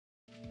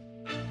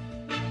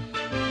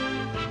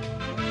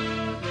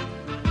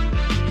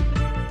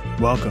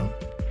Welcome.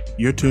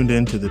 You're tuned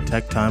in to the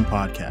Tech Time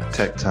Podcast.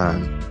 Tech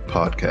Time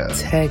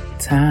Podcast. Tech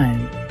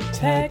Time.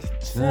 Tech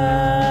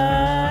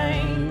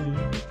Time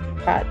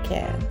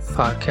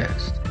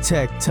Podcast.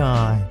 Tech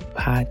Time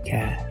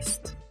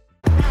Podcast.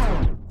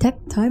 Tech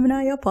Time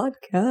and your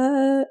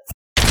podcast.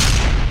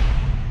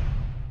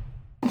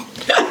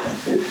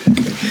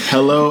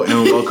 Hello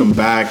and welcome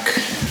back.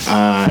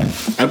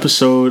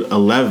 Episode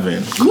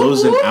 11,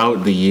 closing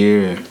out the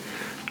year.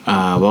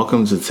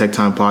 Welcome to the Tech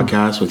Time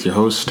Podcast with your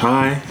host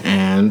Ty,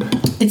 and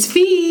It's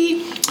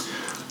Fee.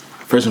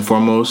 First and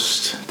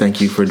foremost,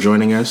 thank you for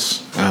joining us.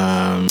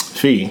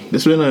 Fee,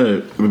 this has been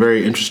a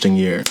very interesting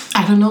year.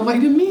 I don't know what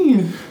you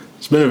mean.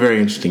 It's been a very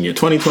interesting year.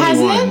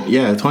 2021. Has it?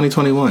 Yeah,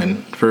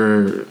 2021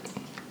 for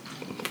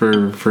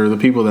the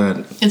people that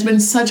It's been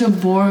such a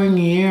boring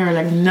year.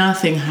 Like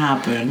nothing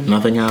happened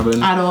nothing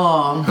happened. at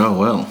all. Oh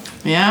well.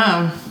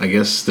 Yeah. I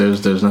guess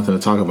there's nothing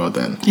to talk about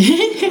then.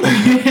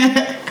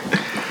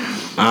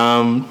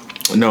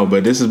 No,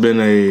 but this has been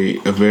a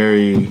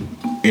very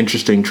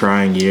interesting,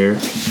 trying year.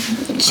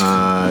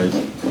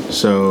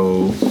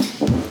 So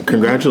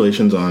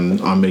congratulations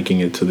on making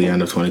it to the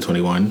end of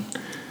 2021.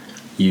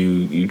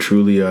 You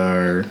truly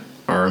are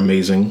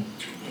amazing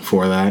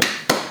for that.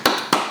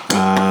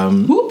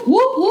 Whoop,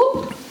 whoop,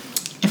 whoop.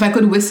 If I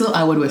could whistle,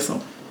 I would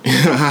whistle.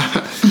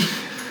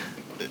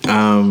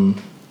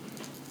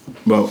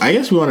 Well, I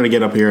guess we wanted to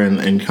get up here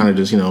and kind of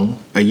just,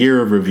 a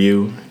year of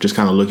review, just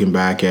kind of looking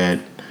back at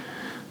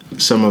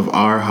some of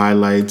our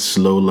highlights,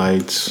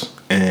 lowlights,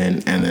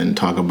 and then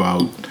talk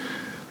about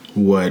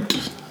what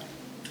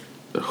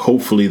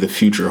hopefully the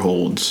future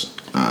holds.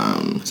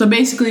 So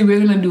basically, we're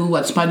going to do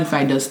what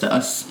Spotify does to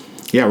us.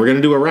 Yeah, we're going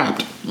to do a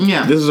wrap.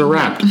 Yeah. This is a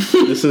wrap.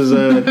 This is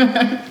a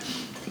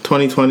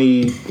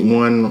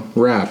 2021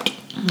 wrapped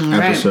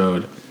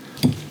episode.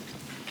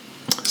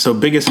 So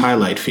biggest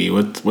highlight, Fee.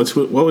 What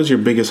was your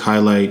biggest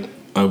highlight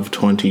of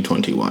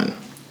 2021?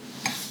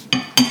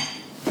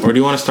 Or do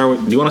you want to start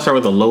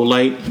with a low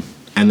light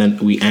and then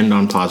we end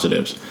on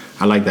positives?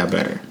 I like that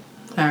better.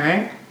 All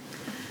right.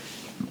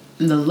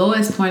 The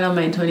lowest point of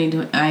my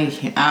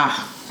 2020.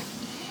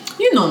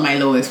 You know my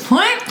lowest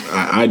point.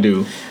 I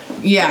do.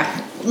 Yeah.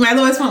 My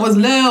lowest point was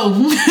low.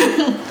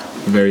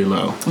 Very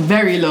low.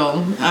 Very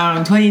low.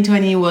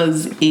 2020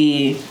 was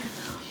a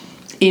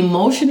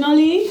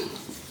emotionally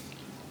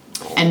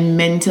and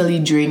mentally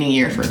draining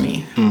year for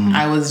me. Mm-hmm.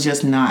 I was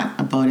just not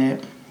about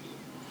it.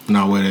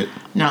 Not with it.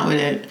 Not with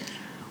it.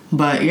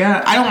 But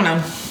yeah, I don't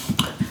want to.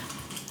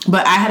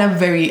 But I had I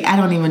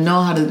don't even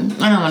know how to.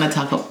 I don't want to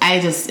talk about.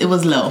 It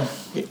was low.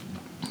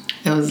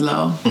 It was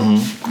low.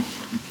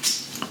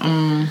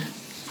 Mm-hmm.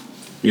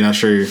 You're not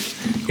sure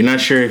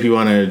if you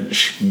want to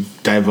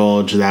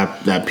divulge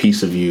that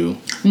piece of you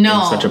in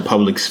such a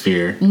public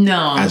sphere.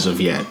 No. As of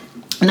yet.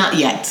 Not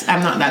yet.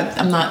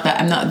 I'm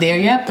not there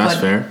yet. That's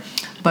fair.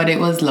 But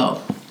it was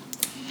low.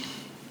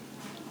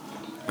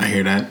 I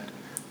hear that.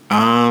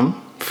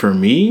 For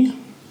me,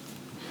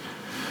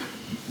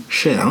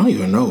 shit, I don't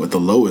even know what the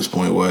lowest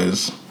point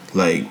was.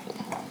 Like,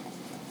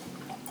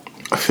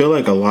 I feel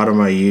like a lot of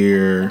my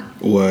year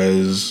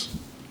was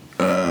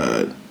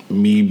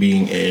me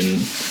being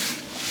in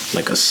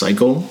like a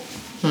cycle,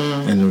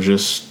 and it was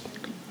just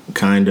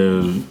kind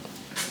of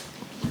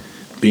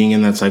being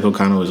in that cycle.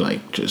 Kind of was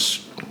like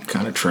just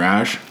kind of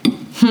trash.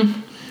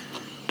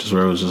 Just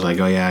where it was just like,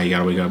 oh yeah, you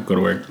gotta wake up, go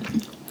to work,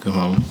 go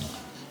home,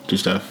 do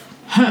stuff,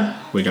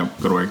 wake up,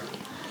 go to work.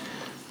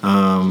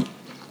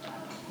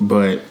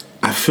 But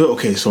I feel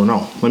okay. So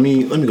no, let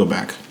me go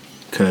back,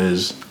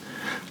 because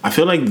I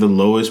feel like the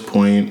lowest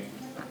point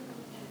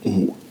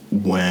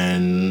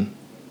when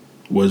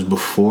was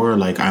before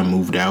like I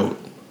moved out,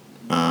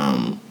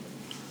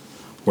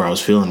 where I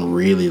was feeling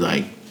really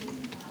like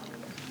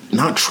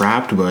not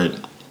trapped, but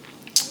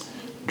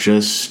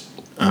just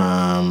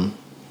I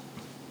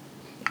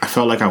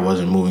felt like I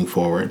wasn't moving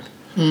forward,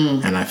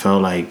 and I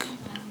felt like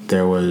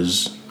there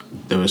was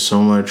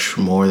so much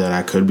more that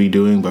I could be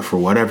doing, but for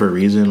whatever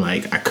reason,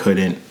 like I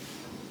couldn't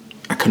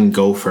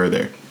go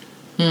further.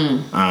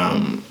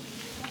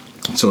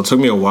 So it took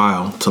me a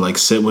while to like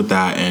sit with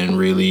that and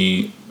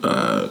really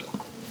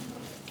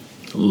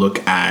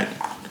look at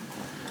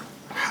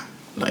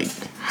like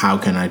how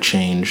can I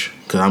change,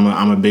 because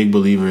I'm a big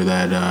believer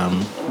that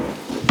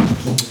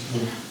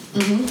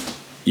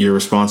you're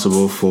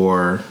responsible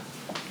for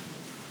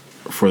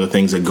the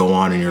things that go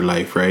on in your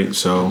life, right?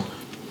 So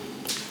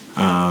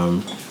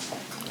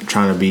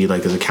trying to be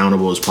like as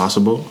accountable as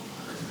possible.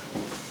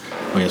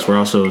 Oh yes, we're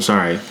also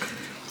sorry.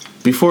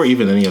 Before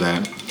even any of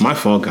that, my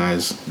fault,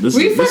 guys. This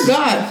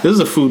is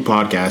a food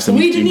podcast, and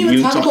we didn't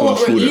even talk about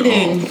what we're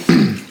eating.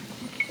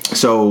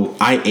 So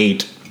I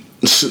ate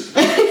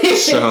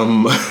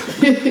some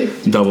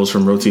doubles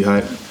from Roti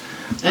Hut.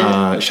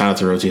 Shout out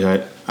to Roti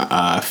Hut.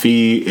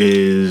 Fee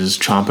is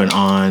chomping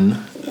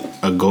on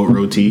a goat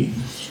roti.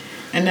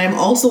 And I'm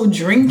also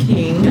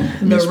drinking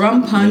the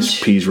rum punch. Miss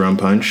P's rum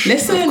punch.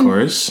 Listen, of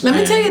course. Let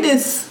me tell you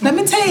this.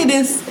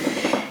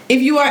 If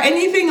you are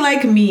anything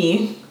like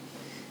me,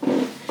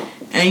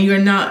 and you're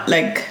not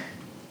like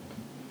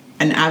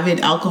an avid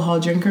alcohol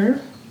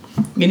drinker,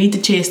 you need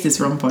to chase this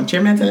rum punch. You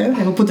remember that?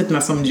 I will put it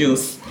in some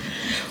juice.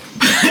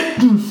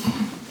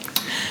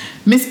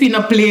 Miss P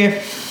not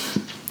play.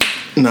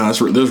 No,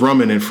 there's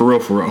rum in it for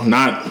real.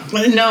 No.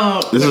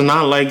 This is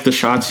not like the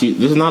shots. This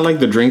is not like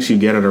the drinks you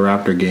get at a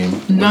Raptor game.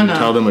 No. You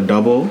tell them a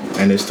double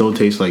and it still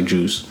tastes like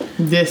juice.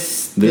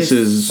 This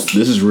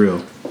is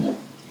real.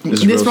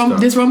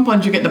 This rum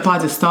punch you get the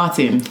party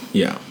starting.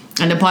 Yeah.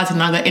 And the party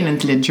not got in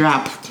until it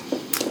drop.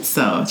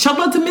 So shout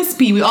out to Miss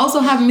P. We also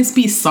have Miss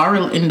P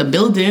Sorrel in the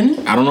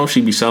building. I don't know if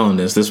she'd be selling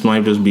this. This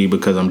might just be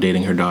because I'm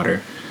dating her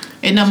daughter.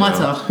 It no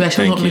matter. We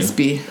shout out Miss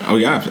P. Oh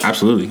yeah,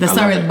 absolutely. The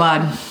Sorrel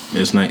bad.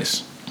 It's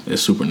nice.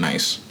 It's super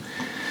nice.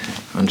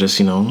 I'm just,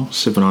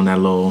 sipping on that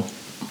little.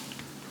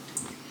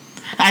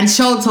 And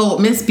shout out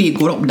Miss P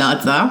Good Up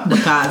Daughter,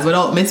 because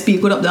without Miss P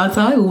Good Up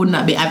Daughter, we would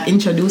not have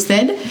introduced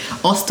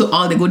us to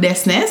all the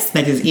goodness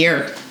that is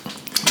here.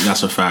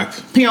 That's a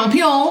fact. Pion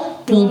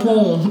pion, pom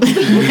pom.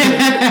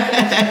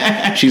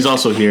 She's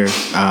also here,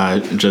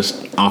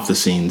 just off the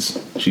scenes.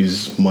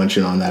 She's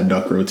munching on that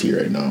duck roti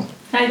right now.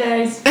 Hi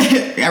guys.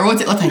 I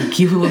wrote it out and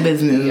give you a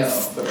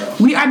business.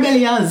 We are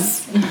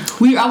Belias.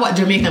 We are what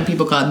Jamaican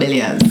people call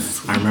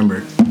Belias. I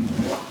remember.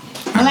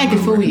 I like it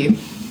for we.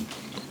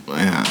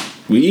 Yeah.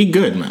 We eat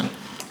good, man.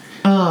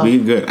 We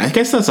eat good. I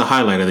guess that's a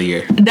highlight of the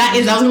year. That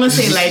is, I was gonna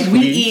say, like,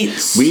 we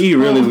eat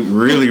really,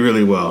 really,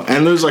 really well.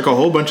 And there's like a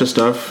whole bunch of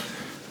stuff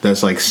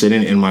that's like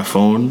sitting in my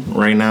phone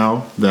right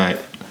now that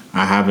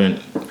I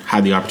haven't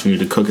had the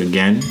opportunity to cook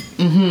again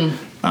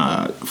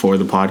for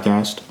the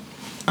podcast.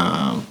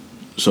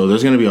 So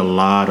there's going to be a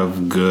lot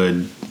of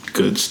good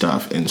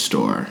stuff in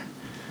store.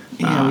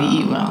 Yeah, we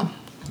eat well.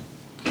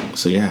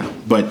 So yeah,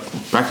 but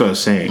back to what I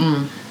was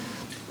saying.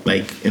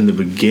 Like in the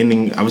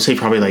beginning, I would say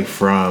probably like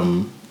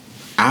from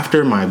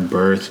after my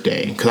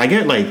birthday, because I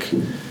get like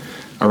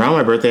around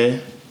my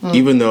birthday,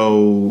 even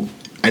though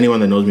anyone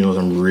that knows me knows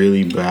I'm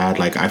really bad,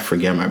 like I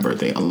forget my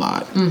birthday a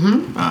lot.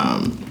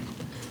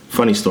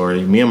 Funny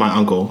story, me and my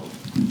uncle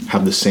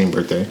have the same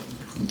birthday,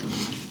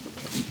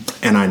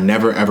 and I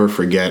never ever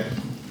forget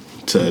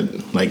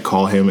to like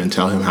call him and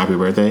tell him happy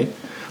birthday,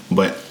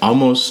 but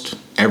almost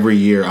every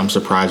year I'm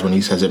surprised when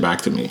he says it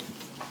back to me.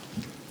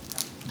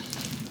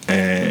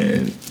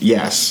 And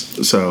yes,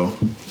 so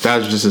that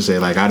was just to say,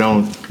 like, I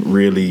don't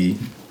really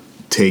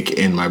take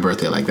in my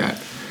birthday like that,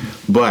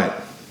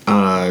 but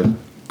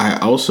I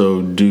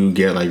also do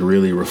get like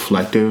really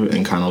reflective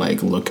and kind of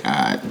like look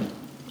at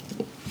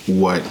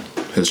what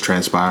has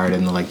transpired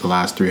in the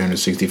last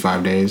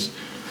 365 days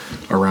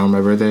around my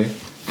birthday,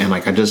 and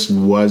like I just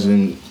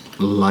wasn't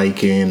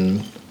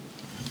liking.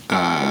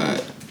 I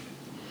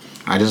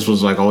just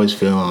was like always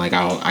feeling like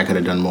I could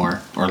have done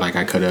more, or like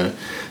I could have.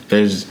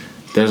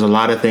 There's a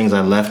lot of things I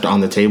left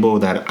on the table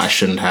that I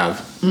shouldn't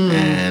have,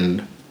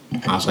 and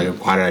I was like,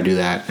 why did I do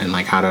that? And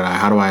like, how do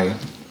I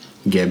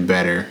get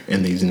better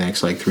in these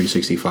next like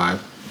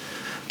 365?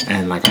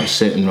 And like I was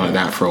sitting like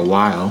that for a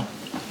while,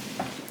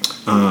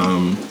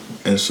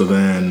 and so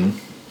then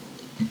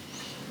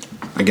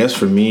I guess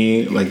for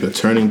me, like the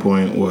turning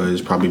point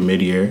was probably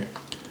mid-year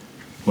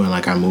when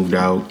like I moved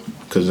out,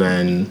 because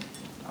then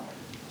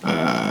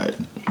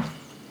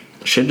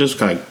shit just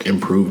like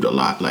improved a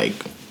lot. Like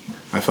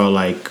I felt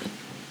like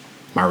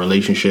my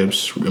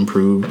relationships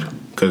improved,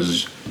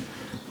 because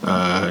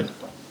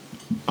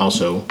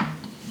also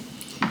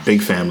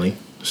big family.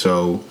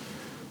 So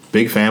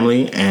big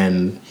family,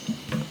 and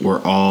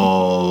we're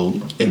all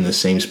in the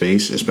same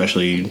space,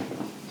 especially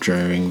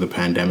during the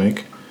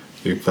pandemic.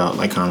 You felt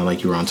like kind of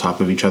like you were on top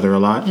of each other a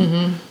lot.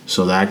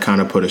 So that kind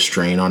of put a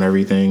strain on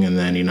everything. And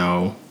then,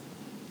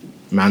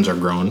 mans are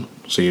grown.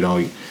 So, it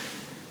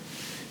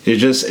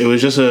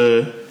was just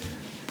a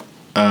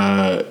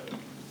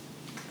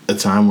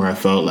time where I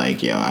felt like,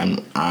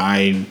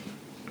 I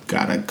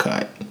gotta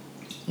cut.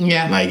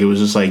 Yeah. Like, it was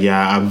just like,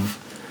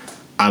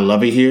 I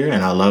love it here,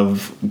 and I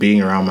love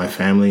being around my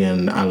family,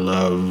 and I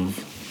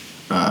love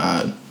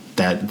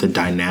the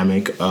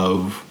dynamic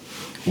of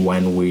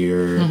when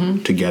we're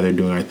together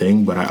doing our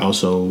thing. But I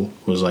also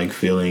was like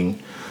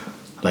feeling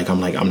like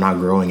I'm not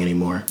growing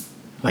anymore.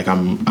 Like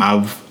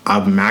I've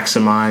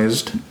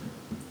maximized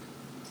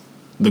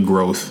the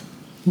growth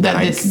that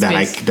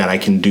I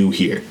can do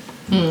here.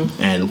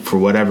 And for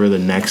whatever the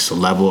next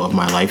level of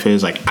my life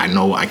is, like I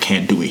know I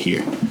can't do it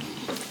here.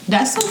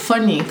 That's so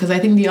funny, because I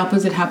think the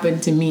opposite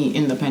happened to me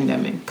in the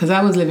pandemic, because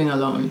I was living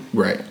alone.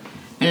 Right.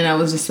 And I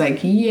was just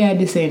like, yeah,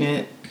 this ain't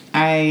it.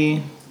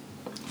 I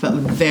felt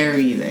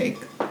very like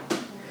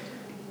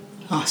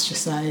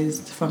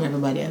ostracized from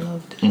everybody I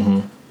loved.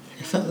 I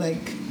felt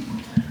like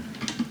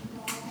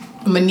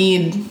I'm gonna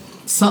need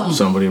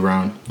somebody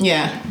around.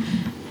 Yeah.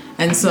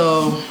 And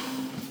so,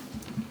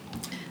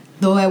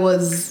 though I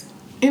was,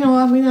 I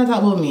mean, not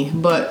talk about me,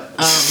 but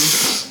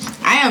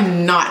I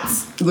am not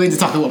going to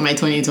talk about my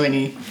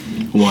 2020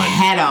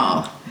 at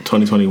all.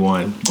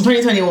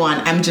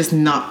 2021, I'm just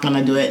not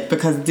gonna do it,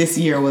 because this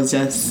year was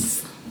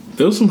just...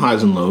 There was some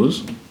highs and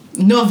lows.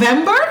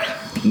 November?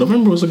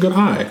 November was a good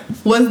high.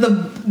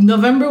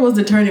 November was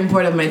the turning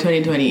point of my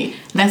 2020.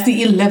 That's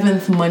the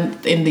 11th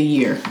month in the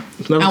year.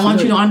 I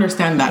want you to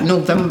understand that.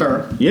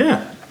 November.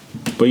 Yeah.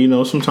 But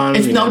sometimes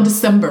it's now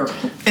December.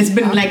 It's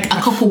been like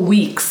a couple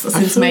weeks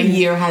since my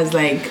year has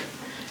like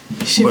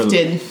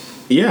shifted.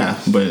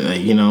 But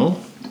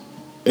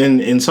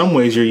in some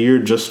ways your year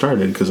just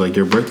started because like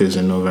your birthday's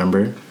in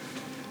November.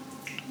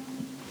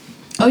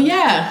 Oh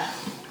yeah.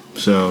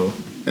 So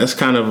that's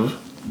kind of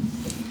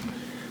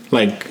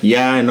like,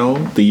 yeah, I know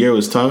the year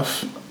was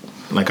tough.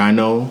 Like I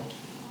know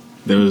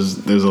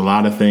there's a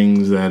lot of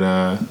things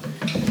that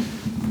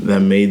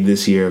made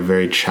this year a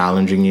very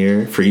challenging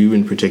year for you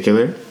in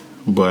particular.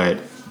 But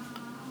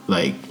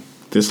like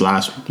this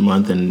last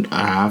month and a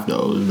half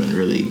though has been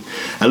really,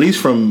 at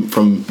least from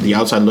the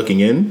outside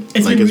looking in,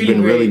 it's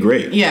been really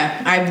great. Yeah,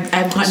 I've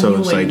gotten so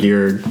it's like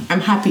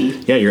I'm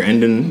happy. Yeah, you're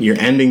ending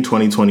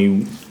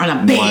 2021 on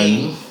a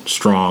bang,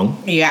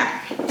 strong. Yeah.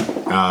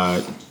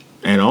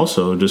 And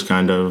also just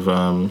kind of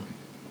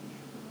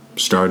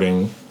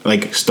starting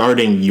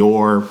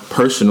your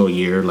personal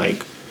year,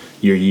 like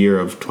your year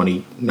of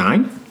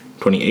 29,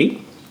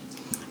 28.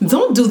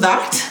 Don't do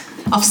that.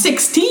 Of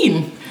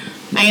 16.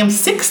 I am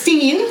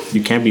 16.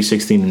 You can't be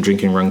 16 and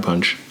drinking rum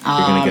punch. You're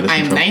gonna get us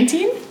in trouble.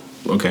 19.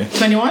 Okay.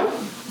 21.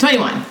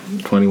 21.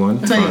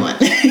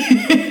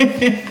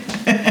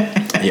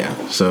 Yeah.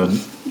 So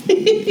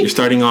you're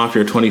starting off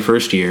your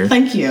 21st year.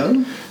 Thank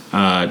you.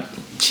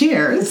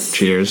 Cheers.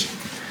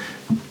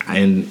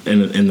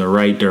 In the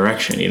right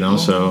direction,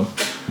 So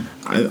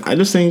I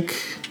just think,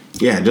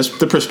 just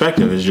the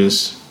perspective is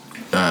just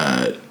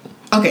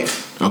Okay.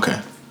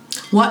 Okay.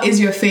 What is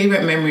your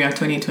favorite memory of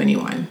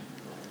 2021?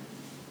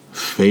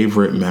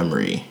 Favorite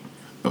memory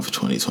of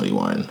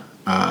 2021?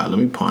 Let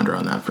me ponder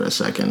on that for a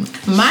second.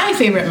 My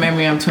favorite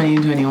memory of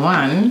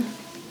 2021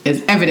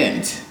 is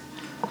evident.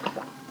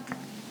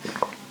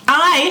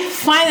 I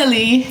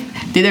finally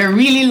did a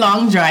really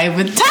long drive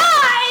with Ty.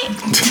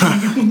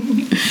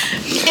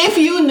 If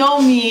you know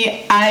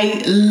me,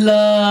 I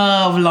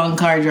love long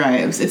car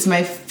drives. It's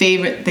my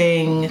favorite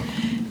thing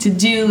to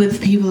do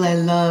with people I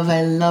love.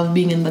 I love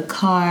being in the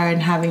car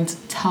and having to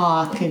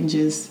talk and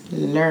just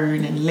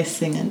learn and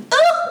listen and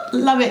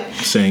love it.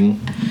 Sing.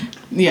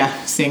 Yeah,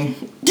 sing.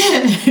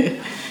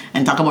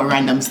 And talk about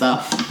random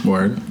stuff.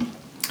 Word.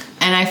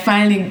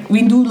 And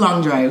we do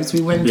long drives.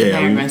 We went to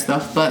Niagara and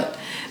stuff, but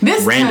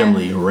this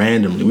randomly.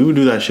 We would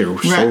do that shit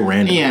so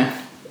random. Yeah.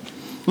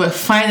 But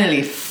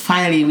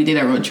finally we did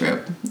a road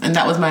trip. And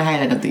that was my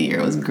highlight of the year.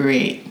 It was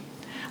great.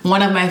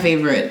 One of my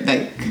favorite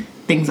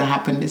things that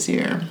happened this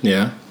year.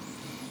 Yeah.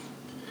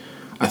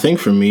 I think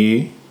for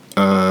me,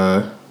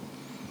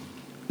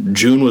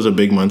 June was a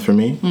big month for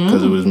me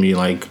because it was me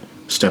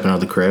stepping out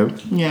of the crib.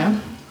 Yeah.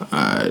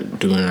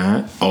 Doing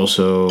that.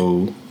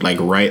 Also,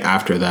 right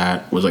after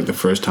that was the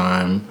first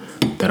time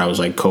that I was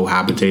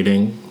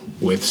cohabitating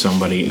with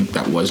somebody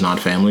that was not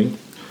family.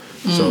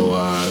 So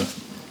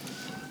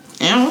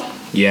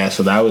yeah,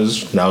 so that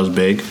was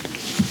big.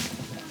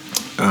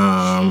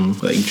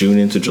 June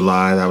into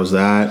July, that was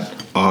that.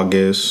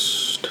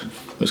 August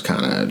was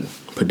kind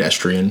of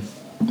pedestrian.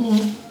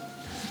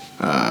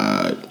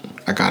 I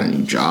got a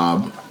new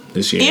job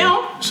this year.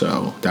 Ew.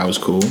 So that was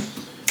cool.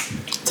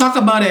 Talk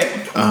about it.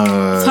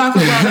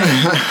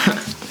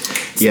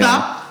 Yeah.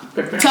 Stop.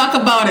 Talk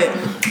about it.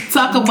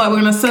 We're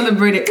gonna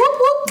celebrate it.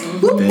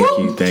 Whoop,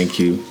 whoop. Thank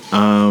you.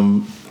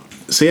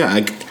 So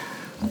yeah,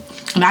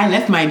 and I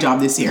left my job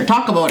this year.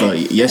 Talk about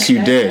it. Yes,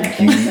 you did.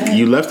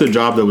 You left a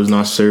job that was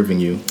not serving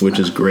you, which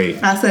is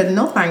great. I said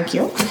no, thank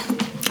you.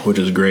 Which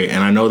is great,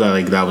 and I know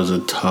that that was a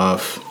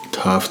tough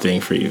thing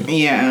for you.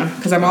 Yeah,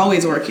 because I'm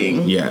always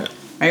working. Yeah.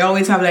 I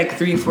always have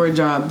 3-4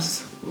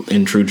 jobs.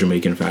 In true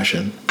Jamaican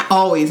fashion.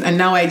 Always, and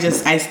now I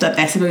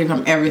stepped away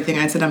from everything.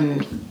 I said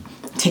I'm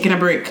taking a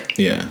break.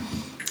 Yeah.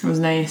 It was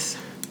nice.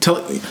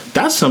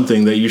 That's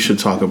something that you should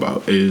talk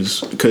about,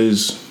 is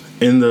because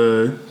in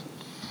the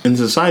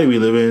society we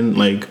live in,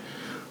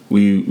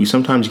 we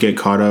sometimes get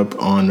caught up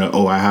on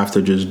I have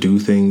to just do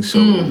things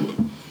so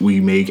we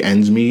make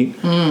ends meet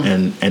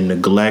and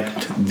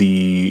neglect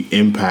the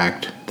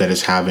impact that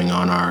it's having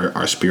on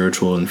our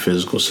spiritual and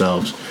physical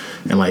selves.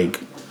 And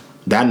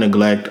that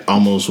neglect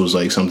almost was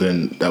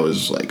something that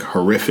was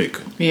horrific.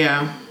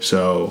 Yeah.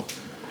 So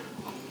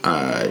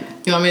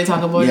you want me to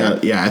talk about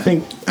it? Yeah, I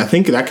think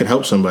that could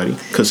help somebody,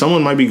 because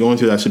someone might be going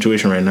through that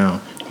situation right now.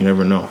 You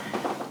never know.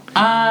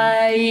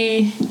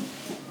 I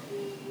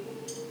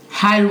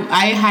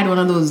had one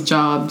of those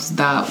jobs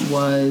that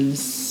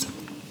was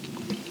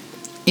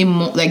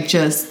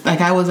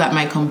I was at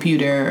my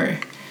computer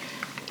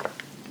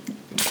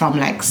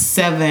from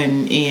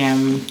 7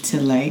 a.m.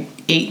 to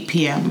 8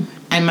 p.m.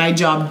 and my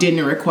job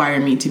didn't require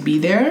me to be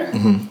there.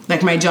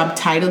 Mm-hmm. My job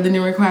title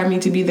didn't require me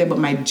to be there, but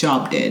my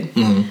job did.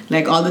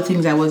 Mm-hmm. All the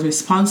things I was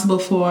responsible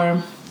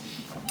for.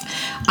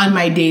 On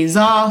my days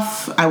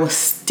off, I was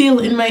still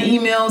in my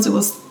emails. It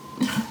was...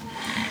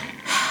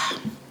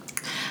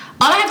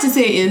 All I have to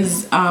say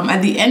is,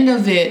 at the end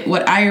of it,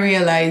 what I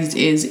realized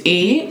is,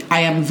 I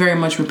am very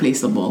much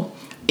replaceable.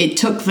 It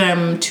took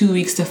them 2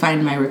 weeks to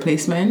find my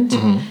replacement.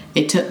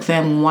 It took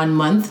them 1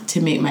 month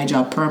to make my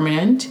job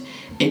permanent.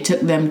 It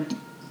took them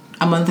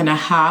a month and a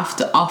half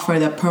to offer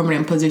the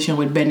permanent position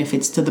with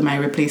benefits to my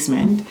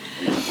replacement.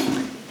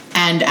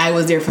 And I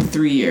was there for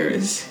 3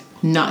 years,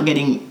 not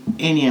getting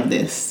any of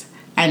this.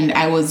 And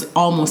I was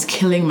almost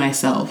killing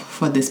myself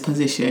for this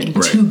position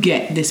to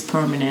get this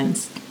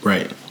permanence.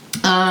 Right.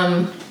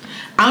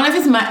 I don't know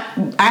if it's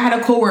I had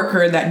a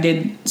coworker that I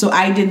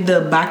did the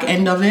back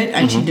end of it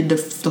and she did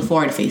the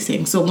forward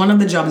facing. So one of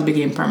the jobs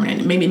became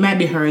permanent. Maybe it might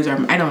be hers or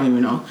I don't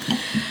even know.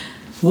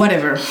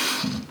 Whatever.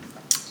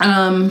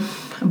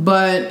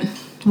 But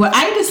what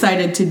I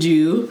decided to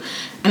do,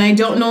 and I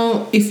don't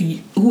know if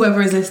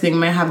whoever is listening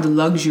might have the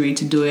luxury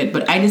to do it,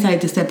 but I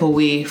decided to step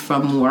away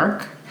from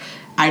work.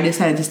 I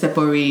decided to step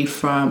away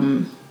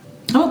from,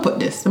 I'm gonna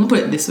put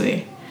it this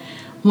way.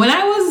 When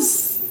I was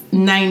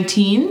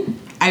 19,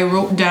 I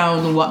wrote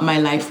down what my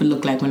life would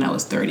look like when I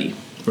was 30.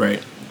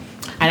 Right.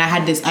 And I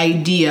had this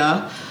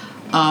idea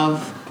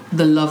of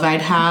the love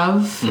I'd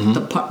have,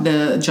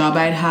 the job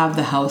I'd have,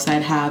 the house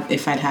I'd have,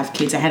 if I'd have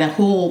kids. I had a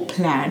whole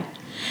plan.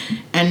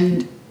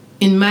 And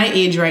in my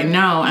age right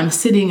now, I'm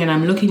sitting and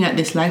I'm looking at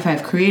this life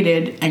I've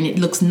created and it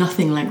looks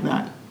nothing like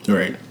that.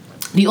 Right.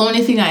 The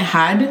only thing I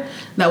had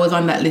that was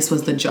on that list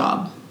was the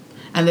job.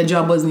 And the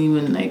job wasn't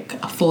even like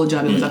a full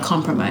job, it was a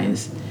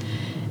compromise.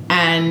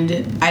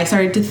 And I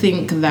started to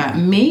think that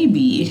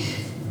maybe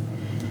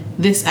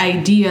this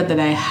idea that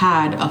I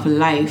had of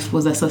life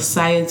was a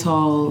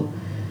societal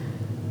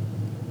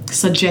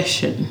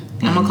suggestion.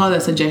 I'm gonna call it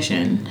a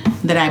suggestion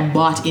that I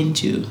bought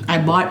into. I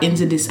bought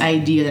into this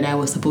idea that I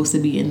was supposed to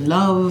be in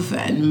love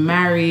and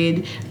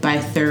married by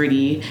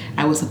 30.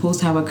 I was supposed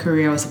to have a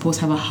career. I was supposed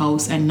to have a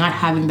house, and not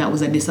having that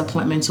was a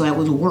disappointment. So I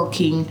was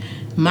working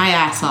my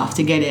ass off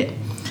to get it.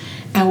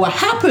 And what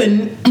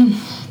happened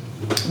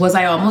was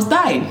I almost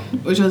died,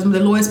 which was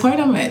the lowest point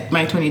of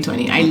my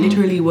 2020. I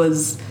literally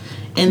was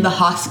in the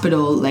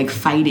hospital, like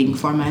fighting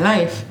for my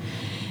life.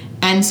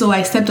 And so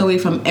I stepped away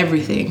from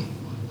everything.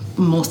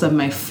 Most of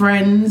my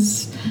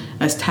friends,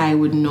 as Ty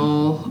would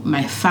know,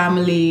 my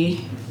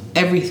family,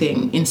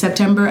 everything. In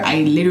September,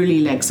 I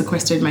literally like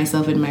sequestered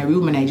myself in my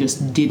room and I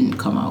just didn't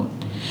come out.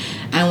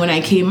 And when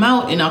I came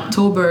out in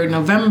October,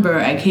 November,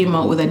 I came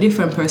out with a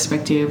different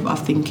perspective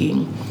of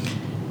thinking,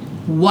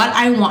 what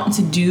I want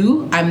to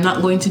do, I'm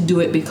not going to do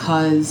it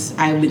because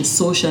I've been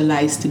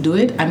socialized to do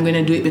it. I'm going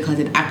to do it because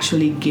it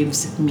actually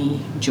gives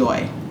me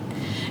joy.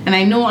 And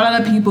I know a lot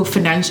of people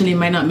financially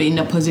might not be in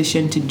a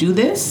position to do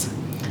this,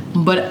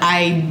 but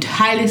I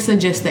highly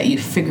suggest that you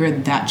figure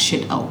that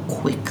shit out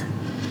quick.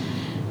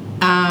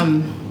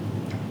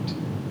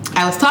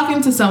 I was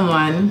talking to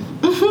someone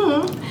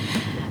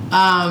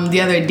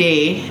the other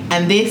day,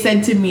 and they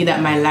said to me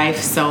that my life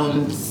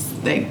sounds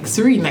like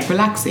serene, like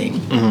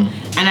relaxing.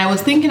 And I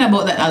was thinking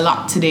about that a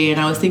lot today, and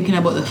I was thinking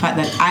about the fact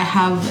that I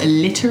have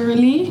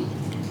literally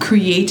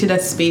created a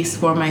space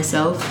for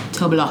myself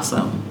to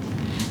blossom.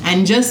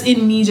 And just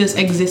in me just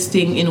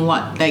existing in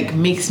what like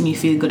makes me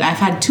feel good. I've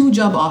had 2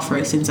 job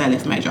offers since I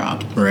left my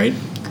job. Right.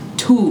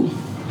 2.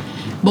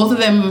 Both of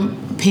them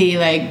pay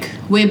like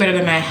way better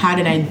than I had,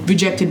 and I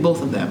rejected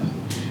both of them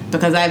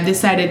because I've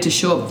decided to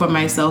show up for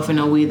myself in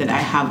a way that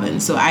I haven't.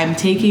 So I'm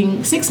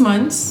taking 6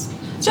 months,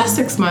 just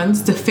 6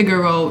 months, to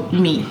figure out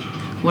me,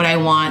 what I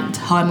want,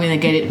 how I'm gonna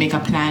get it, make a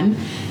plan,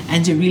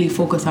 and to really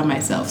focus on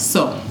myself.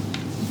 So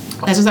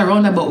that's just a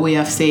roundabout way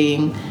of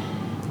saying,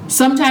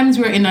 sometimes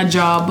we're in a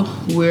job,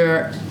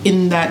 we're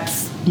in that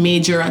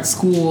major at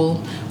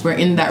school, we're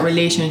in that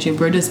relationship,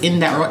 we're just in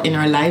that in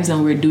our lives,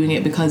 and we're doing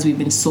it because we've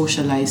been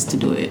socialized to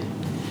do it.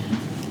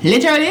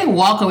 Literally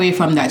walk away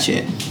from that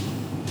shit.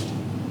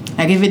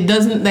 Like if it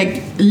doesn't,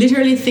 like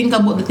literally think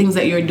about the things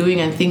that you're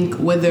doing and think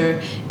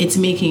whether it's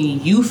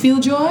making you feel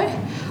joy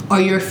or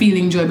you're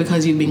feeling joy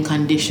because you've been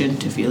conditioned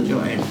to feel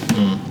joy.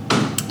 I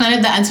don't know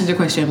if that answers the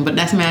question, but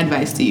that's my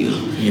advice to you.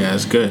 Yeah,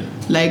 it's good.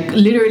 Like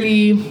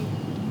literally,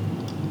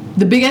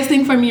 the biggest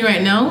thing for me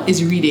right now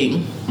is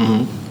reading.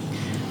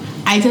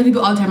 I tell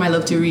people all the time I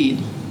love to read,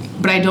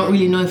 but I don't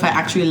really know if I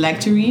actually like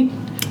to read.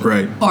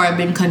 Right. Or I've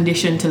been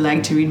conditioned to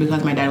like to read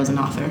because my dad was an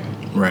author.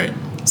 Right.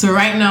 So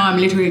right now I'm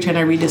literally trying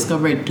to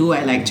rediscover, do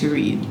I like to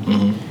read?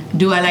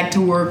 Do I like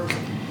to work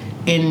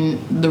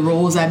in the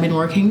roles I've been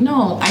working?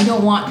 No, I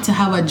don't want to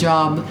have a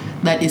job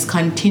that is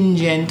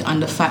contingent on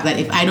the fact that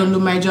if I don't do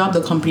my job,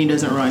 the company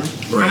doesn't run.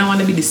 Right. I don't want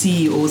to be the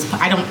CEO's.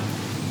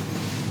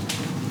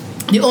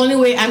 The only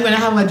way I'm going to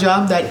have a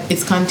job that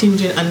is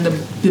contingent on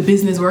the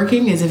business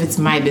working is if it's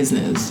my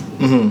business.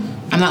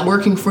 I'm not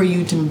working for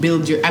you to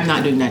build your... I'm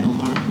not doing that no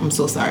more. I'm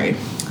so sorry.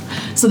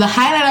 So the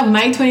highlight of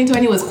my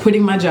 2020 was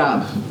quitting my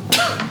job.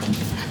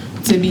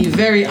 To be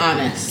very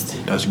honest.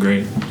 That's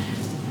great.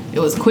 It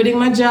was quitting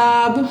my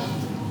job.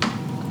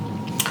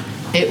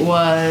 It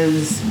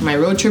was my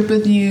road trip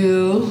with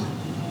you.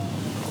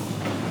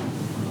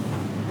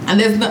 And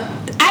I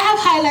have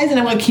highlights that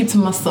I'm going to keep to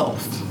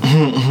myself.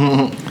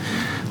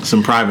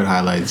 Some private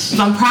highlights.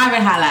 Some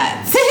private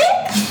highlights.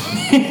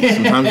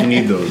 Sometimes you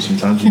need those.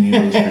 For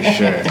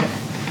sure.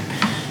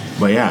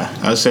 But yeah,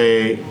 I'd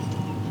say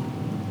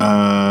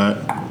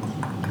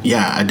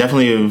Yeah, I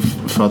definitely have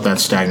felt that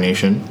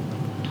stagnation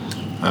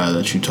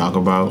that you talk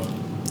about.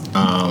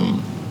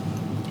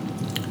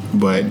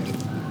 But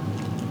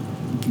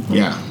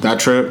yeah, that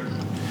trip,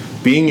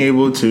 being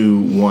able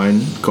to,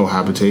 one,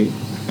 cohabitate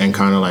and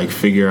kind of like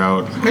figure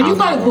out. Why do you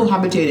call it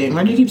cohabitating?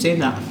 Why do you keep saying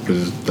that?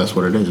 Because that's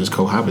what it is. It's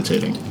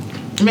cohabitating.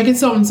 Make it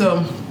sound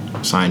so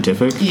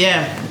Scientific?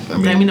 Yeah. I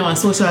mean, on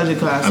sociology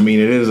class. I mean,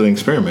 it is an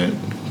experiment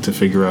to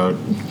figure out,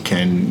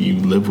 can you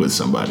live with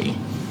somebody,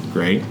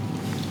 right?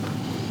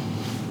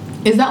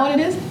 Is that what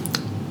it is?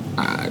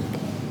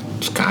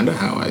 It's kind of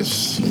how I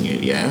seen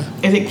it, yeah.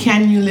 Is it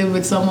can you live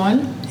with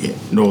someone? Yeah.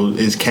 No,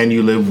 is can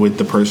you live with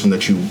the person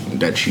that you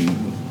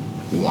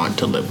want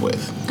to live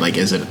with? Like,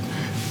 is it,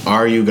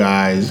 are you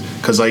guys,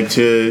 because like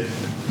to,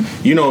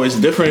 you know, it's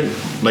different,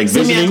 like so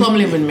visiting. So me, I come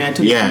live with me, I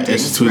two yeah,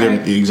 different it's two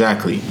different,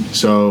 exactly.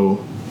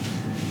 So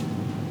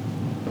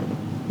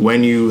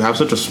when you have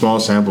such a small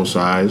sample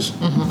size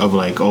of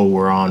like, oh,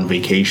 we're on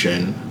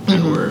vacation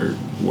and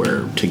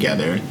we're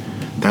together,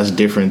 that's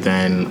different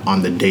than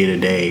on the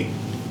day-to-day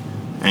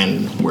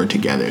and we're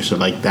together. So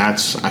like I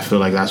feel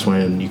like that's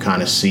when you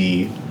kind of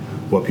see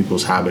what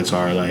people's habits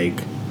are.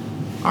 Like,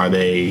 are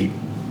they,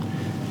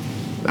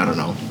 I don't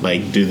know,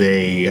 like do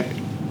they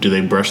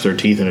brush their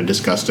teeth in a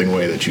disgusting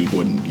way that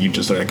you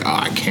just are like, oh,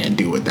 I can't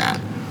deal with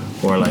that?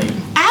 Or like,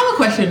 I have a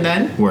question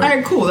then. Where? All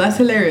right, cool, that's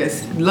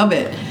hilarious, love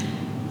it.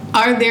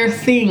 Are there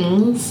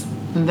things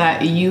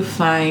that you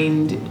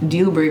find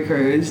deal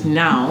breakers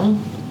now,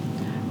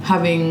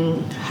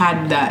 having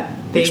had that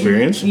thing?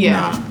 Experience?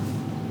 Yeah.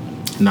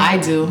 Nah. I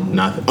do.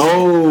 Nothing.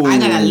 Oh. I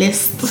got a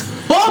list.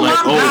 Oh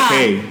like, my God.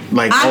 Okay.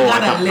 Like,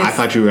 I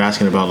thought you were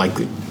asking about like,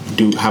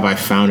 have I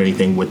found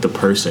anything with the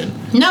person?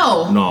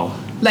 No.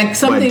 Like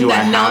something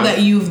that now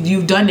that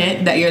you've done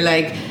it, that you're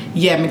like,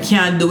 yeah, I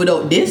can't do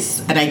without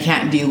this, and I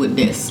can't deal with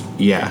this.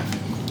 Yeah.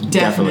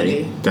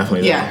 Definitely.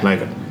 Yeah.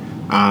 Like,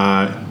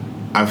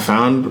 I've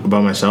found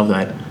about myself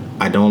that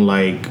I don't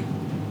like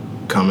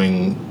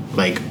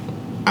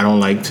I don't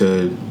like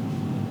to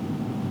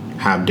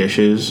have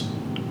dishes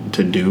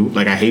to do.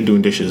 Like, I hate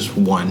doing dishes,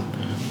 one,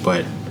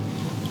 but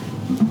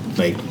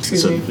like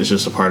it's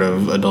just a part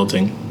of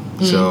adulting.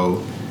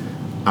 So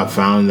I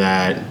found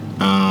that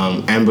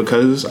and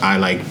because I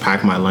like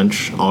pack my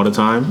lunch all the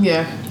time,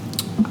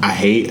 I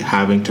hate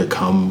having to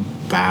come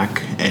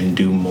back and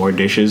do more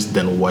dishes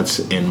than what's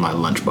in my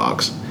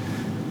lunchbox.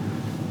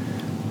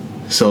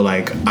 So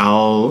like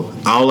I'll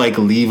like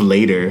leave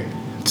later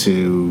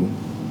to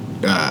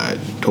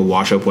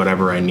wash up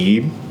whatever I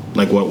need,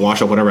 like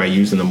wash up whatever I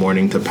use in the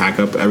morning to pack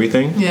up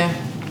everything. Yeah.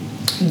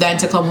 Then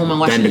to come home and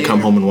wash it later. Then to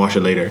come home and wash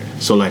it later.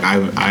 So like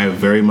I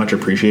very much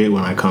appreciate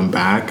when I come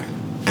back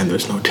and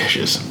there's no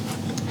dishes.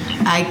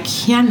 I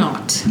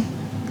cannot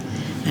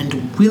and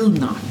will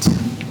not,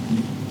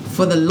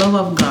 for the love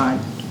of God,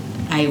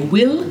 I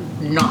will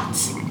not,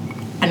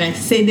 and I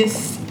say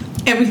this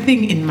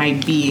everything in my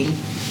being,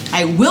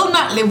 I will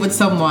not live with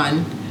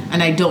someone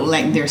and I don't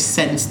like their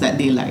scents that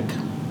they like.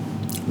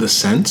 The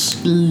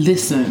scents?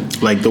 Listen.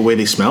 Like the way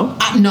they smell?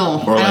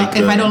 No. Or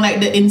if I don't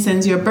like the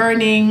incense you're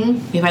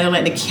burning, if I don't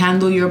like the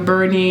candle you're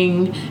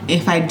burning,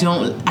 if I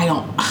don't. I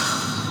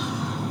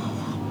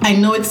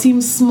know it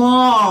seems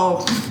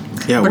small.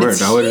 Yeah, but word.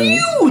 It's I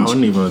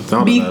wouldn't even have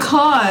thought of that.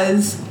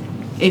 Because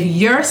if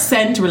your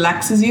scent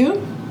relaxes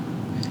you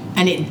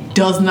and it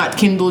does not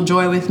kindle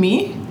joy with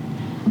me,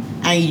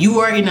 and you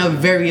are in a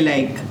very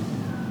like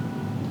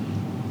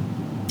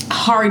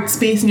hard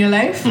space in your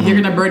life, you're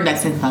gonna burn that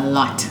scent a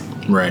lot.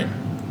 Right.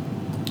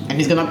 And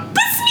it's gonna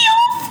piss me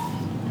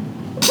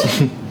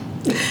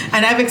off.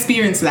 And I've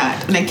experienced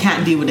that, and I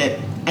can't deal with it.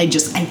 I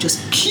just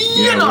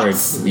cannot.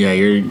 Yeah,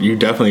 you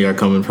definitely are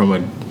coming from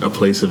a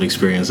place of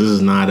experience. This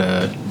is not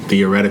a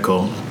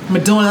theoretical.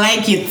 But don't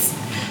like it.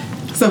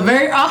 So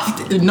very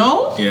often,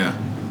 no. Yeah.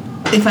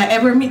 If I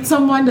ever meet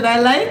someone that I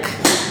like,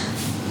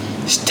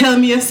 tell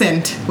me a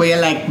scent where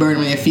you like burn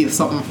when you feel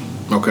something.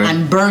 Okay.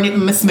 And burn it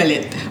and smell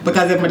it.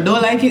 Because if I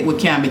don't like it, we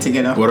can't be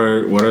together. What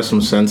are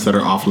some scents that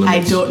are off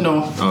limits? I don't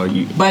know. Oh,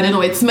 but I don't know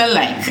what it smell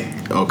like.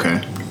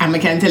 Okay. And I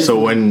can't tell. So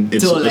when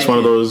it's like one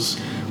of those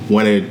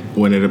when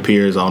it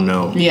appears, I'll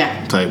know.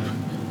 Yeah. Type.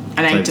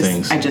 And type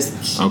things. I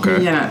just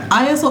okay. Yeah.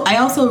 I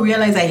also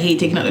realize I hate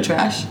taking out the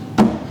trash.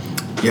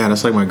 Yeah,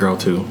 that's like my girl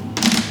too.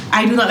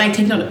 I do not like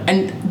taking out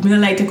and I don't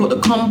like to take out the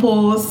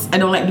compost. I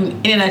don't like doing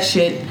any of that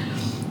shit.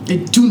 I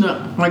do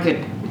not like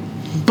it.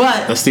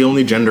 But that's the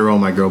only gender role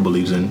my girl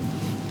believes in.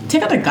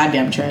 Take out the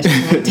goddamn trash.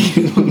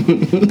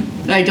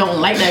 I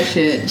don't like that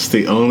shit. It's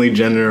the only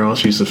gender role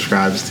she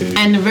subscribes to.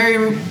 And the very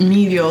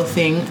remedial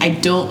thing, I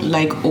don't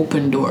like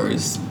open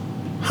doors.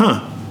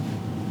 Huh.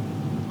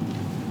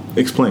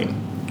 Explain.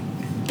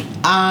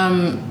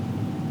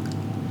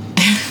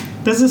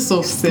 This is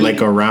so silly.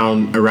 Like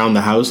around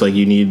the house, like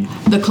you need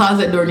the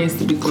closet door needs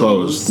to be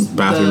closed.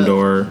 Bathroom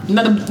door.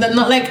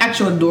 Not like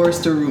actual doors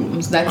to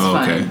rooms. That's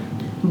fine. Okay.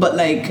 But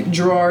like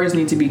drawers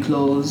need to be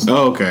closed.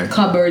 Oh, okay.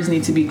 Cupboards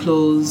need to be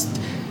closed.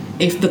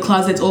 If the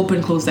closet's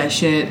open, close that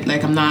shit.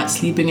 Like, I'm not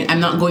sleeping. I'm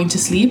not going to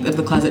sleep if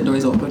the closet door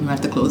is open. I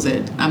have to close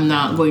it. I'm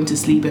not going to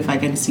sleep if I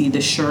can see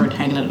the shirt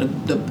hanging out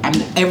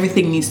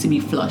everything needs to be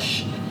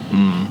flush.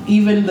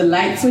 Even the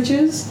light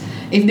switches.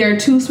 If there are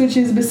two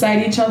switches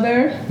beside each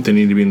other, they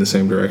need to be in the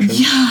same direction.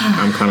 Yeah,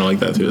 I'm kind of like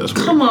that too. That's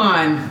weird. Come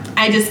on,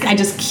 I just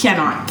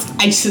cannot.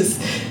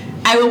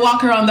 I will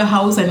walk around the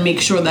house and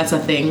make sure that's a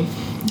thing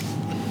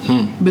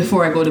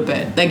before I go to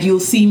bed. Like, you'll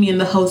see me in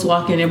the house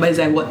walking, everybody's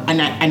like, "What?"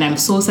 And I'm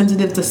so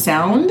sensitive to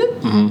sound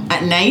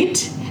at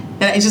night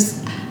that I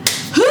just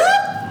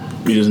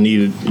you just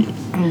need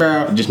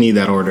bro. You just need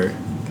that order.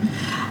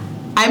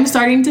 I'm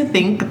starting to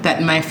think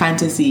that my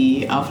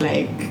fantasy of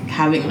like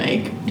having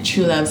like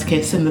true love's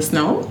kiss in the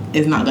snow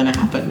is not gonna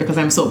happen because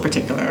I'm so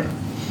particular.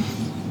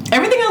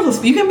 Everything else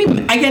is,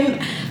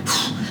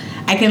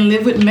 I can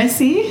live with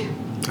messy.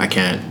 I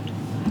can't.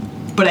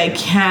 But I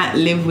can't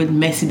live with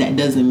messy that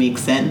doesn't make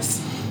sense.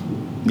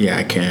 Yeah,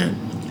 I can't.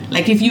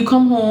 Like, if you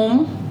come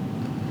home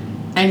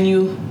and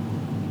you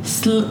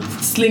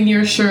sling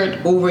your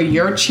shirt over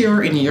your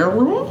chair in your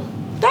room,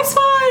 that's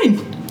fine.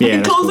 Yeah, you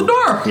can close the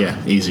door.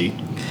 Yeah, easy.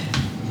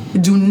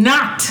 Do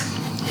not.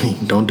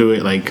 Don't do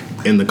it like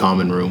in the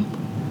common room.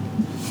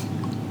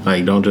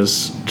 Like, don't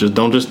just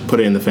put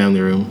it in the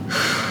family room.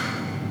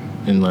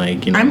 And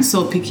like, you know. I'm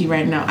so picky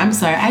right now. I'm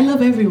sorry. I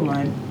love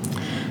everyone.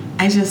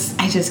 I just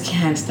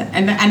can't stand.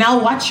 And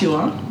I'll watch you,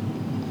 huh?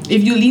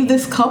 If you leave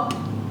this cup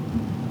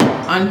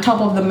on top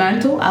of the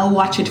mantle, I'll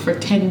watch it for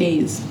 10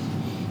 days.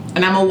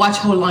 And I'm gonna watch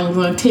how long it's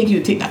gonna take you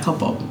to take that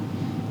cup up.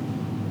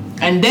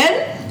 And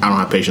then I don't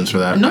have patience for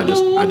that. I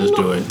just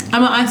do it.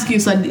 I'm gonna ask you,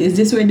 so is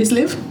this where this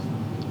live?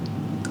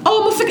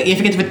 Oh, I'm gonna forget. You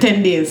forget for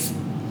 10 days.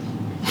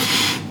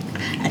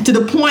 To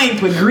the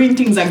point where green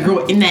things are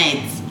growing in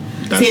nights.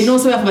 Say no,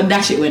 so you have to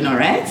dash it with,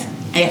 alright?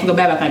 And you have to go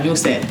back a new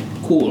set.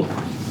 Cool.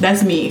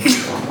 That's me.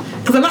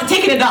 Because I'm not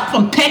taking it up.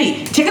 I'm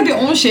petty. Take up your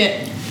own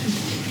shit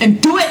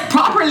and do it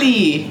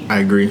properly. I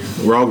agree.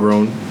 We're all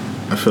grown.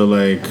 I feel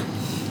like,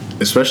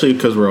 especially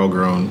because we're all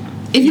grown.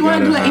 If you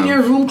want to do it in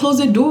your room, close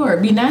the door.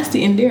 Be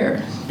nasty in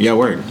there. Yeah,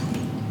 word.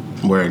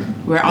 We're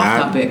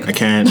off topic. I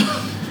can't.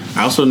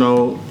 I also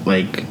know,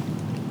 like,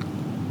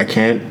 I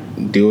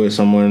can't deal with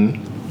someone.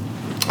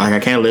 Like, I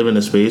can't live in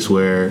a space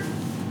where,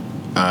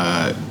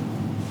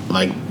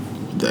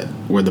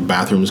 where the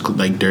bathrooms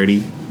like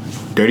dirty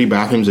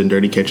bathrooms and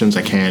dirty kitchens.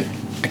 I can't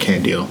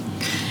deal.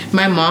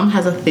 My mom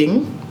has a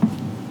thing,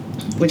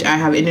 which I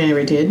have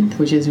inherited,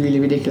 which is really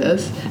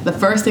ridiculous. The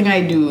first thing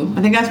I do,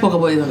 I think I spoke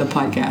about it on the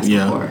podcast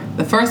before.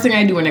 The first thing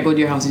I do when I go to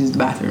your house is use the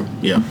bathroom.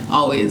 Yeah.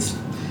 Always.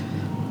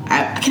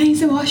 Can I use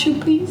the washroom,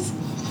 please?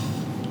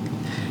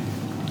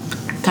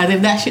 Because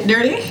if that shit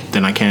dirty,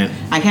 then I can't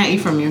eat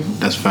from you.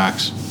 That's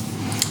facts.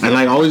 And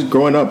like always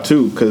growing up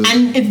too,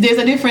 and there's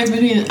a difference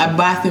between a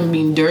bathroom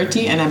being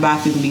dirty and a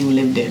bathroom being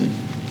lived in.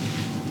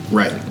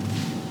 Right.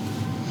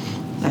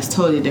 That's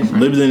totally different.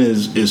 Lived in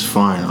is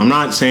fine. I'm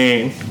not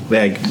saying,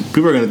 like,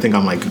 people are gonna think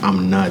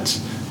I'm nuts,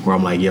 where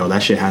I'm like, yo,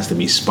 that shit has to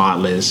be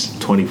spotless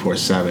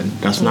 24/7.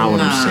 That's not what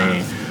I'm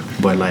saying.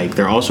 But like,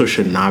 there also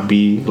should not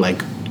be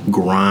like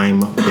grime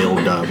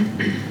build up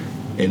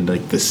in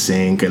like the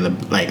sink and the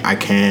like. I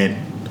can't,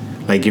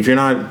 like, if you're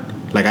not,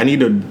 like, I need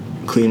to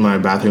clean my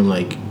bathroom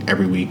like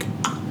every week.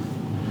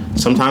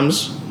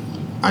 Sometimes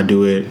I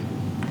do it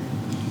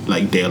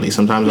like daily.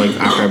 Sometimes, like,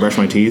 after I brush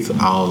my teeth,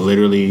 I'll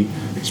literally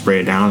spray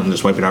it down and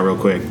just wipe it out real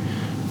quick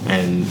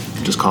and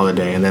just call it a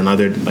day. And then at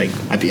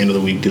the end of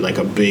the week, do like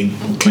a big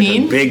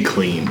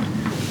clean,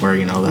 where,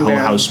 you know, the whole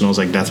house smells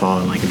like Dettol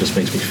and like it just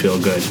makes me feel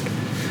good.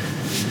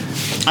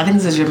 I think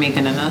this is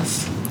Jamaican in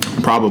us.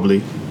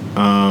 Probably.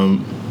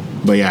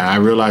 But yeah, I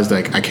realized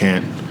like I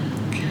can't.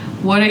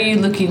 What are you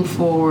looking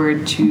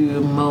forward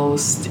to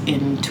most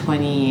in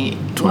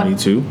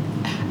 2022?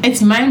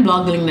 It's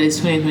mind-boggling that it's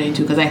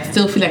 2022 because I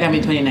still feel like I'm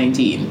in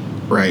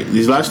 2019. Right.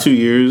 These last 2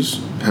 years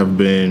have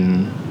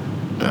been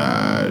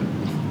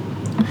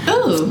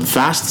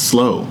fast,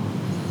 slow.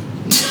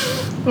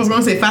 I was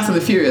going to say Fast and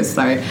the Furious.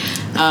 Sorry.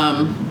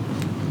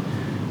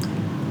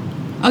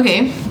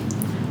 Okay.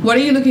 What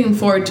are you looking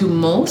forward to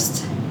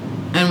most,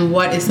 and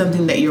what is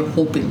something that you're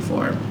hoping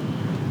for?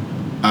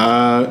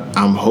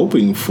 I'm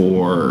hoping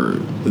for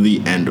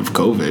the end of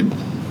COVID.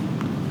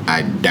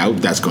 I doubt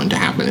that's going to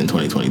happen in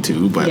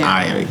 2022, but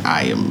yeah.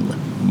 I am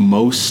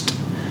most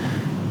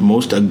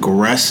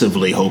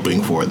aggressively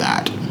hoping for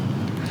that.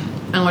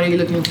 And what are you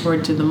looking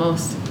forward to the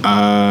most?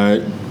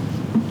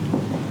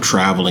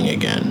 Traveling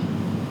again.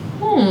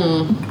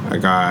 I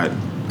got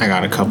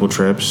a couple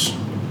trips.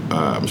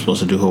 I'm supposed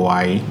to do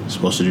Hawaii.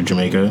 Supposed to do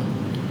Jamaica.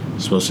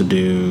 Supposed to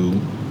do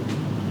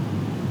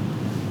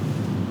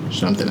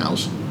something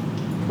else.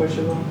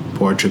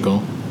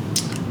 Portugal.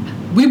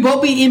 We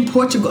both be in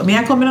Portugal. May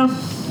I come in?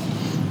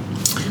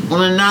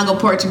 When I go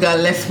Portugal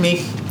left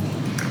me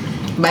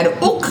by the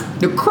hook,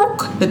 the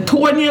crook, the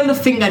toenail, the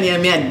fingernail.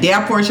 Me at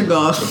there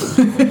Portugal.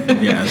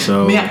 Yeah,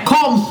 so me I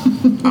come.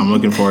 I'm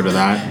looking forward to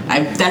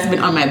that. That's been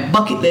on my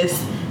bucket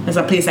list. That's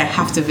a place I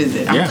have to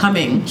visit. I'm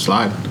coming.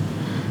 Slide.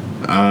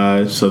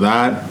 So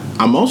that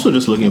I'm also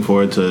just looking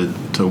forward to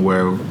to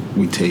where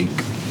we take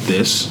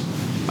this.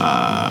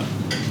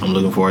 I'm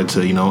looking forward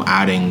to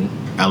adding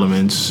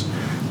elements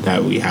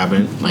that we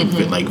haven't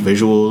like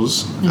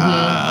visuals.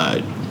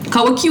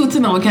 Cause we're cute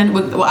now. We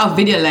have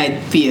video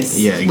light face.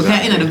 Yeah,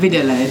 exactly. We can the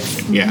video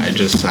lights. Yeah,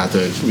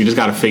 we just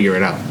gotta figure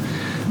it out.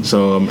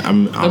 So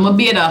I'm gonna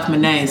beard off my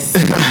nice.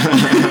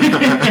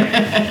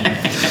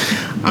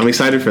 I'm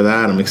excited for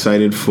that. I'm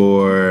excited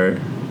for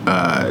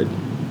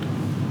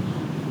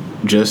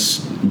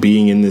just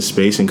being in this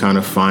space and kind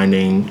of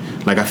finding,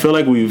 like, I feel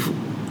like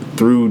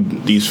through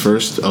these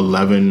first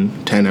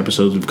 10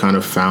 episodes, we've kind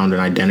of found an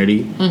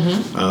identity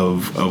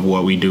of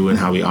what we do and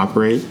how we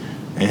operate,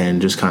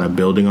 and just kind of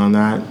building on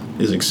that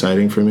is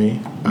exciting for me.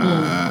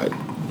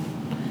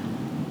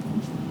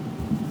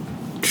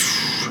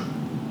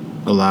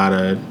 A lot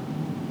of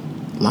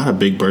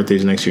big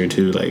birthdays next year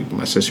too. Like,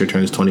 my sister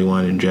turns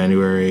 21 in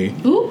January.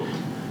 Ooh.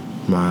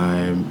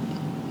 My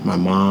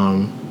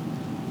mom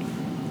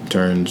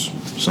turns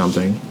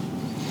something.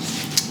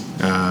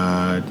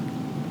 Yeah.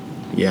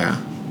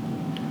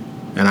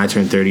 And I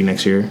turn 30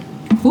 next year.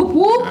 Whoop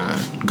whoop.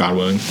 God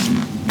willing.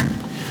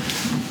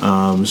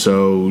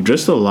 So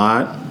just a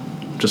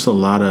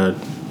lot of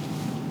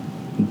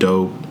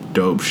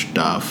dope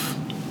stuff.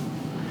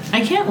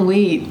 I can't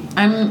wait.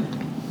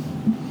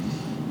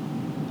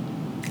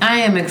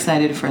 I am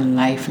excited for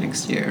life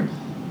next year.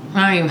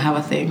 I don't even have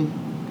a thing.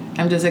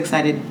 I'm just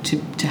excited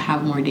to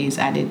have more days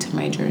added to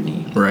my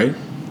journey. Right?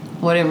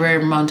 Whatever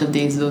amount of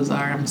days those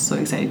are, I'm so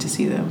excited to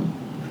see them.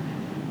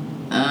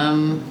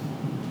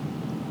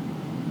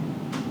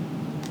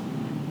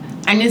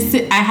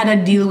 I had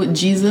a deal with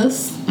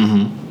Jesus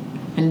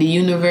and the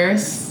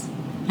universe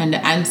and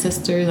the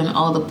ancestors and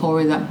all the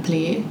powers at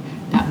play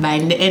that by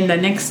the end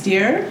of next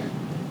year,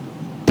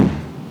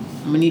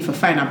 I'm gonna need to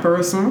find a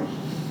person,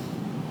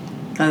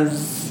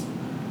 because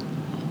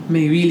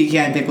me really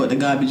can't take out the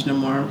garbage no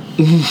more.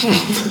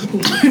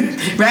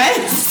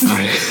 Right?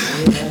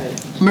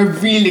 Me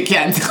really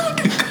can't take out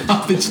the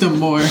garbage no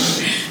more.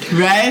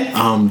 Right?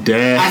 I'm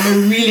dead. I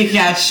really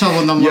can't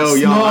shovel no more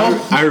snow.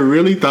 I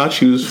really thought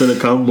she was gonna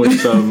come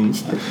with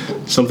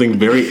something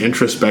very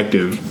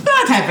introspective.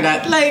 Not type of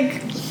that.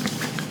 Like,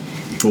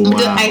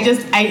 wow.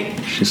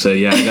 She said,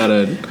 "Yeah, I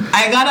gotta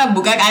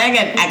book.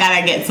 I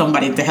gotta get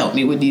somebody to help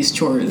me with these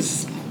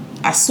chores.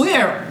 I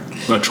swear."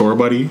 A chore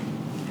buddy.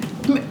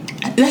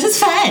 That is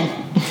fine.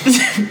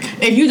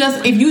 if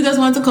you just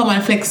want to come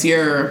and flex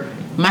your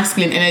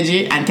masculine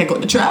energy and take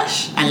out the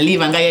trash and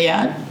leave and go your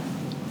yard,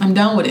 I'm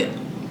down with it.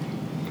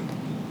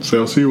 So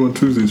I'll see you on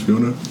Tuesdays,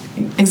 Fiona.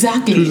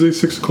 Exactly. Tuesday,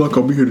 6:00.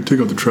 I'll be here to take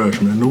out the trash,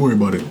 man. Don't worry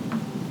about it.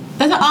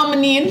 That's all I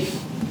need.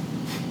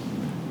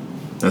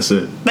 That's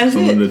it. That's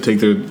Someone it. to take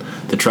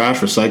the trash,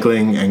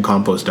 recycling, and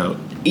compost out.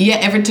 Yeah,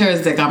 every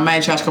Thursday. Got my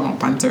trash come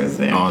up on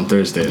Thursday. On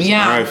Thursdays.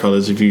 Yeah. All right,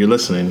 fellas, if you're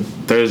listening,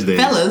 Thursdays.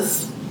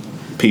 Fellas.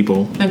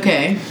 People.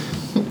 Okay.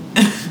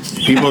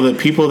 People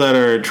that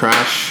are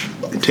trash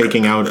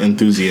taking out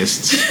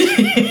enthusiasts.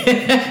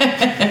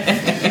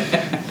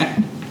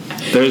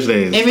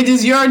 Thursdays. If it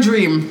is your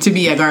dream to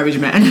be a garbage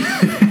man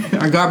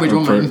or garbage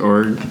woman,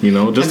 or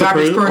just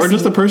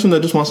a person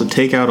that just wants to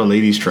take out a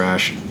lady's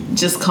trash,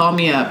 just call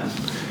me up.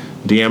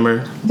 DM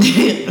her.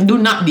 Do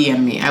not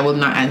DM me. I will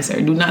not answer.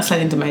 Do not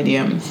slide into my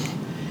DMs.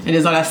 It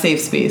is not a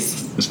safe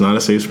space. It's not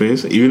a safe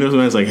space. Even if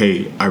someone's like,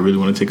 "Hey, I really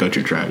want to take out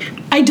your trash,"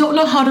 I don't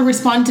know how to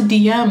respond to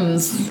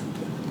DMs.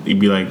 You'd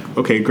be like,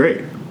 "Okay,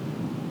 great."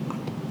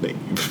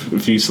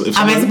 If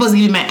Am I supposed to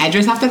give you my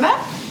address after that?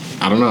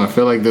 I don't know. I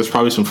feel like there's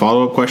probably some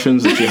follow-up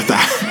questions that you have to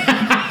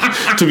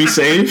ask to be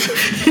safe.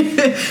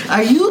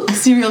 Are you a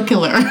serial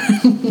killer?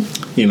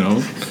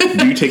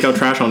 Do you take out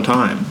trash on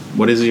time?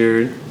 What is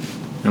your...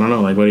 I don't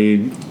know. Like, what do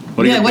your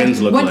bins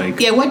look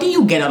like? Yeah, what do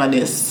you get out of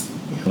this?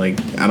 Like,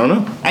 I don't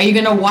know. Are you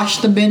gonna wash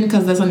the bin?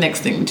 Because that's the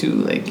next thing too.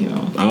 Like,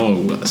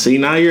 Oh, see,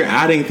 now you're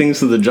adding things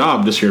to the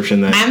job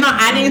description. I'm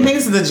not adding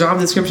things to the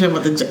job description,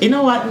 but you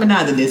know what? I'm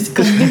not doing this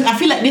because I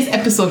feel like this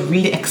episode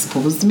really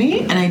exposed me,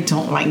 and I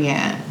don't like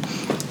it.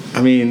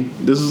 I mean,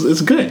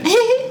 it's good.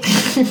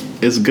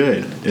 It's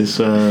good. It's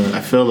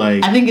I feel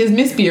like I think it's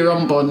Miss B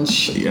rum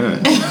bunch. Yeah.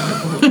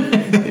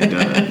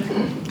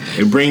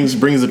 It brings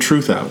the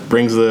truth out.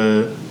 Brings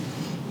the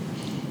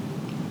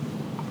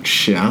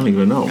shit. I don't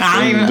even know.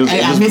 I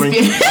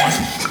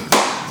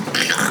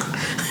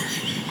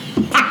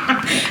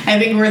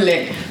think we're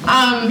lit.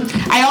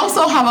 I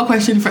also have a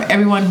question for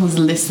everyone who's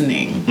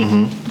listening.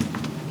 Mm-hmm.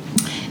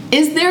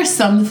 Is there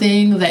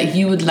something that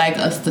you would like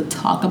us to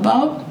talk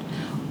about?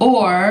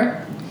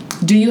 Or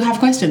do you have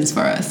questions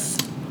for us?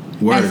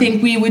 Word. I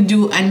think we would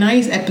do a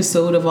nice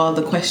episode of all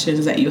the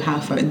questions that you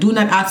have for us. Do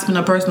not ask me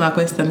a personal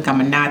question.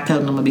 Come and not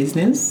tell them my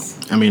business.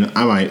 I mean,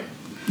 I might,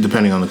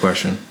 depending on the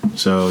question.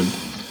 So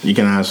you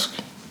can ask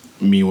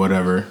me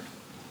whatever,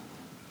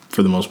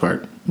 for the most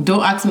part.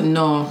 Don't ask me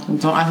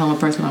my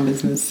personal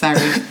business. Sorry.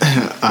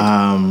 It's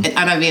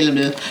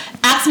unavailable.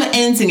 Ask me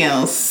anything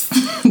else.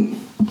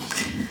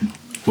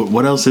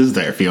 What else is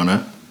there,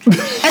 Fiona?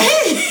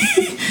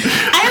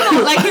 I don't know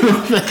like,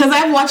 because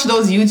I've watched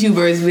those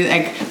YouTubers with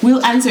like,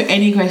 we'll answer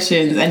any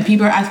questions, and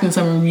people are asking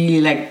some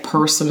really like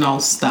personal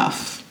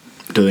stuff.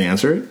 Do they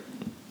answer it?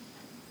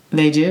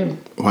 They do.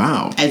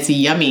 Wow. It's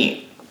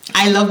yummy.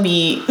 I love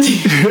meat.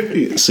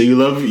 So you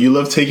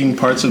love taking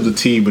parts of the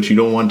tea, but you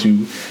don't want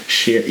to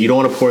share. You don't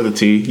want to pour the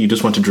tea. You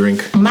just want to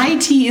drink. My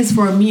tea is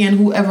for me and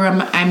whoever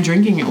I'm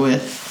drinking it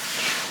with.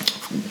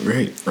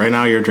 Great. Right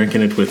now you're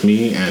drinking it with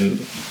me and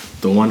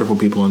the wonderful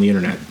people on the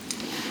internet.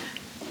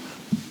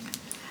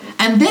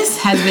 And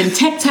this has been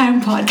Tech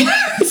Time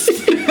Podcast.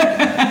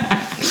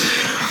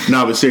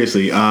 No, but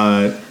seriously,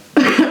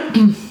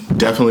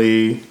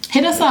 definitely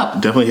hit us up.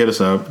 Definitely hit us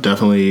up.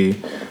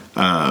 Definitely,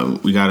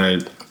 we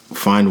gotta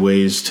find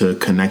ways to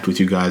connect with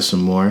you guys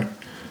some more.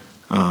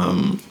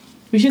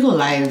 We should go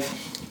live.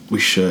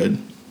 We should.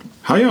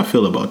 How y'all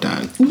feel about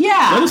that?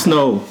 Yeah. Let us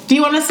know. Do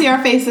you want to see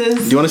our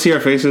faces? Do you want to see our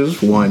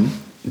faces? One.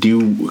 Do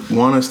you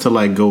want us to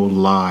like go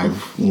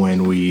live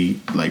when we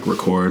like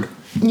record?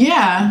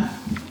 Yeah.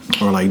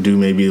 Or like do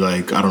maybe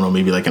like, I don't know,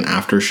 maybe like an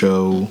after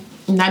show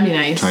That'd be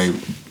nice.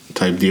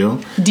 Type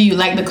deal. Do you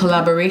like the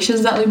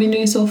collaborations that we've been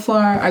doing so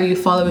far? Are you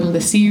following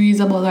the series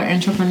about our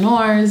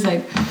entrepreneurs?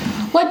 Like,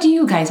 what do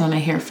you guys want to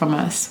hear from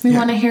us? We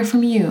want to hear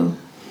from you.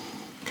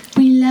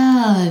 We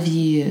love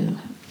you.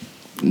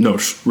 No,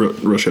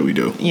 real shit we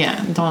do.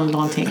 Yeah,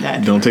 don't take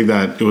that. Don't take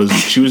that.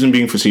 She wasn't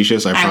being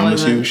facetious, I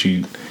promise you.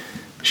 She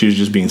was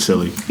just being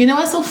silly. You know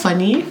what's so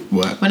funny?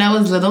 What? When I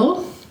was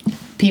little,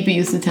 people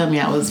used to tell me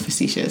I was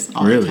facetious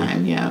all the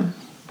time. Yeah.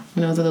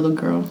 When I was a little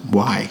girl.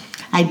 Why?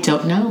 I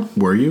don't know.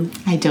 Were you?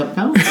 I don't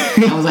know.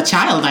 I was a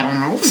child. I don't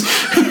know.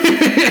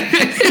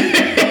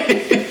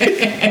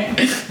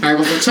 I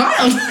was a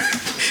child.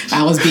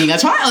 I was being a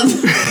child.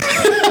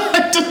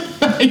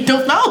 I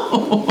don't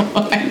know.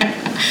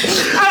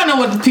 I don't know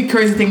what the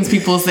crazy things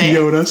people say.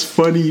 Yo, that's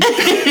funny.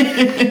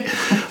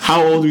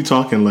 How old are we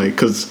talking? Like,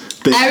 because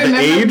the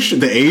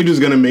age is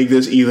gonna make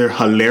this either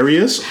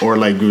hilarious or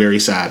like very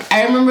sad.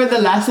 I remember the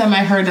last time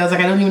I heard, I was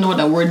like, I don't even know what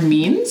that word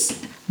means.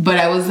 But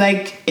I was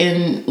like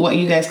in what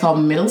you guys call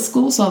middle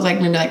school, so I was like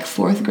maybe like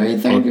 4th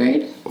grade, 3rd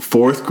grade.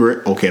 4th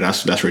grade? Okay,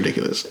 that's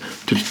ridiculous.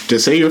 To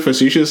say you're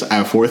facetious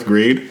at 4th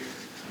grade,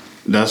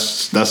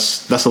 that's a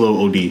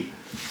little OD.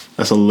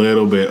 That's a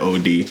little bit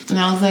OD. And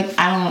I was like,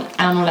 I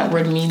don't know what that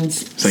word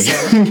means. It's like,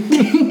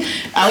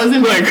 I was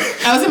in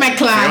my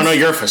class. I don't know,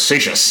 you're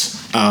facetious.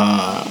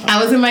 I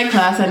was in my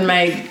class, and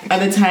at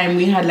the time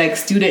we had like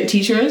student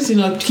teachers,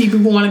 people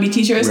who want to be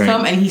teachers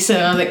come, and he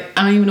said, I was like,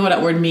 I don't even know what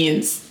that word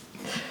means.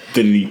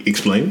 Did he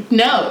explain?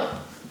 No.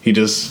 He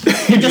just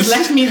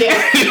left me there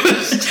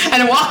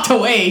and walked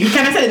away. He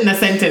kind of said it in a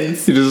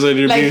sentence. He just said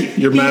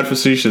you're mad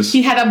facetious.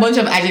 He had a bunch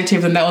of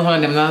adjectives, and that was one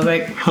of them. And I was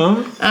like, huh? I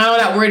don't know what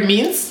that word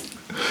means.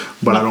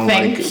 But I don't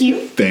like it. Thank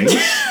you. Thanks.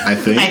 I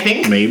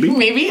think.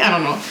 Maybe. I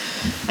don't know.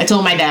 I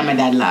told my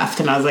dad laughed,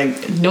 and I was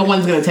like, no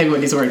one's going to tell me what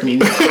this word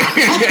means.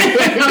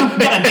 I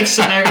got a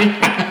dictionary.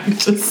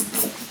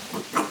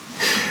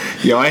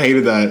 Yo, I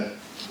hated that.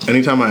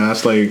 Anytime I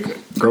asked, like,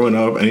 growing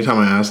up,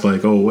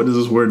 oh, what does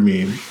this word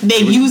mean? They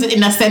use it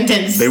in a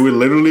sentence. They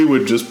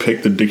would just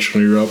pick the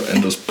dictionary up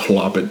and just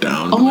plop it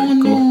down. Oh, like,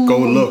 no. Go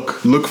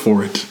look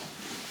for it.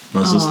 I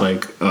was just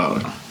like,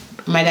 oh.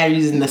 My dad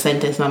used it in a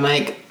sentence, and I'm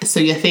like, so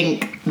you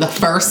think the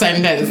first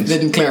sentence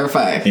didn't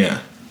clarify?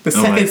 Yeah. The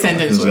second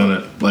sentence was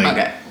gonna, like,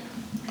 okay.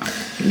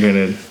 You're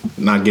gonna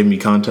not give me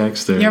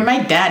context there. You're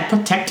my dad,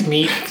 protect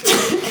me.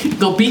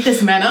 Go beat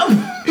this man up.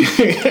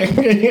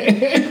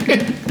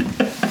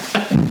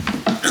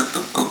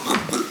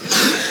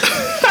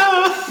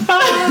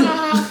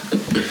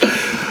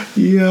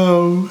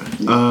 Yo.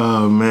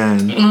 Oh,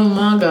 man. Oh,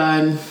 my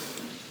God.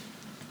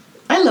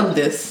 I love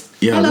this.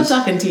 Yeah, I love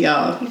talking to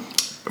y'all.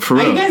 For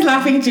real. Are you guys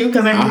laughing too?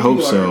 Because I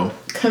hope so.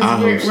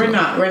 Because we're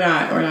not.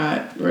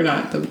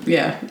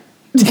 Yeah.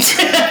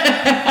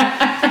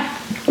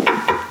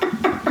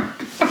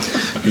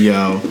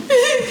 Yo.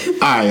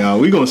 Alright, y'all.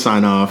 We gonna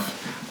sign off.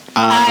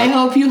 I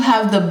hope you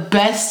have the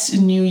best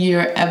new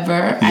year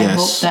ever. Yes. I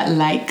hope that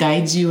light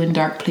guides you in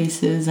dark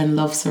places and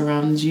love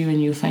surrounds you,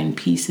 and you find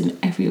peace in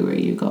everywhere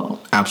you go.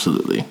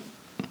 Absolutely.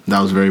 That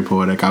was very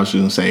poetic. I was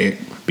just gonna say,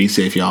 be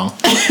safe, y'all.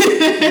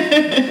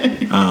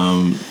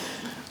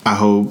 I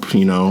hope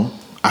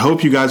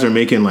you guys are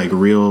making like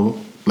real,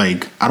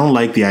 like, I don't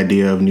like the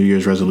idea of New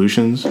Year's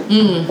resolutions.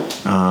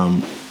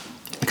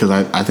 Because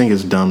I think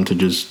it's dumb to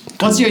just...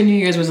 What's your New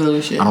Year's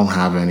resolution? I don't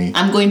have any.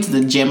 I'm going to the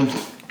gym.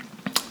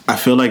 I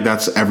feel like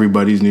that's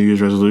everybody's New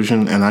Year's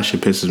resolution, and that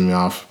shit pisses me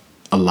off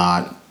a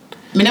lot.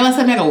 Me never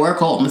said me I go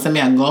work out, me said me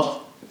I go.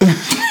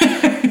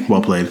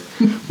 Well played.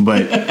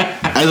 But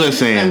as I was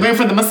saying... I'm going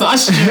for the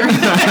massage chair.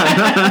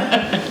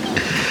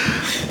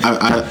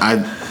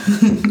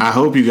 I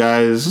hope you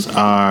guys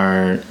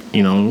are,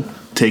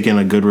 taking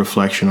a good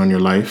reflection on your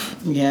life.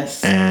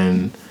 Yes.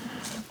 And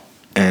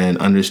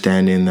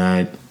understanding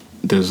that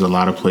there's a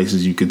lot of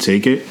places you could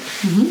take it.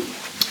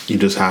 Mm-hmm. You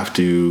just have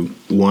to,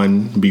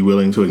 1, be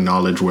willing to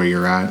acknowledge where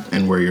you're at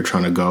and where you're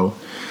trying to go.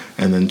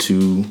 And then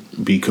 2,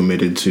 be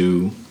committed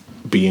to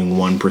being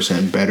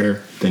 1%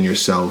 better than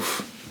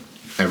yourself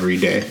every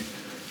day.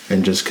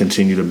 and just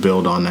continue to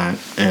build on that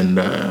and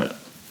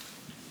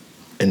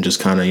just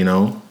kind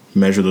of,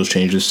 measure those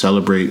changes,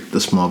 celebrate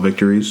the small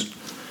victories,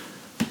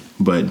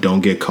 but don't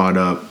get caught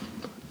up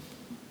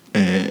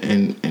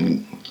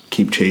and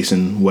keep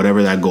chasing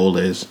whatever that goal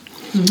is.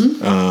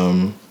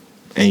 And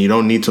you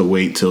don't need to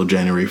wait till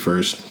January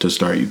 1st to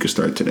start. You could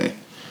start today.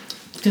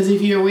 Because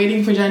if you're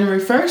waiting for January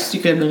 1st,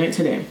 you could have done it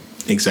today.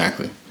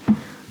 Exactly.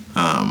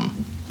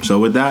 So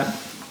with that,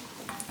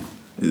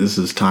 this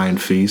is Ty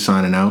and Fee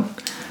signing out.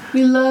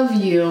 We love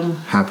you.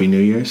 Happy New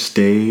Year.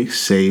 Stay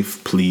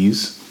safe,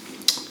 please.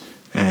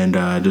 And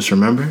just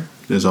remember,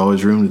 there's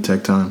always room to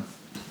tech time.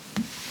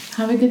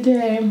 Have a good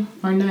day,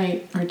 or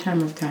night, or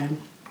time of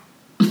time.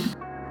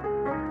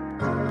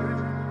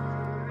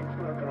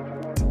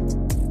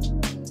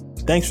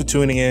 Thanks for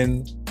tuning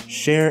in.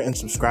 Share and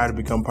subscribe to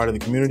become part of the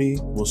community.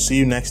 We'll see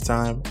you next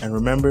time. And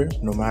remember,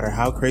 no matter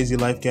how crazy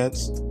life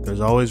gets, there's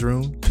always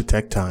room to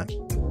tech time.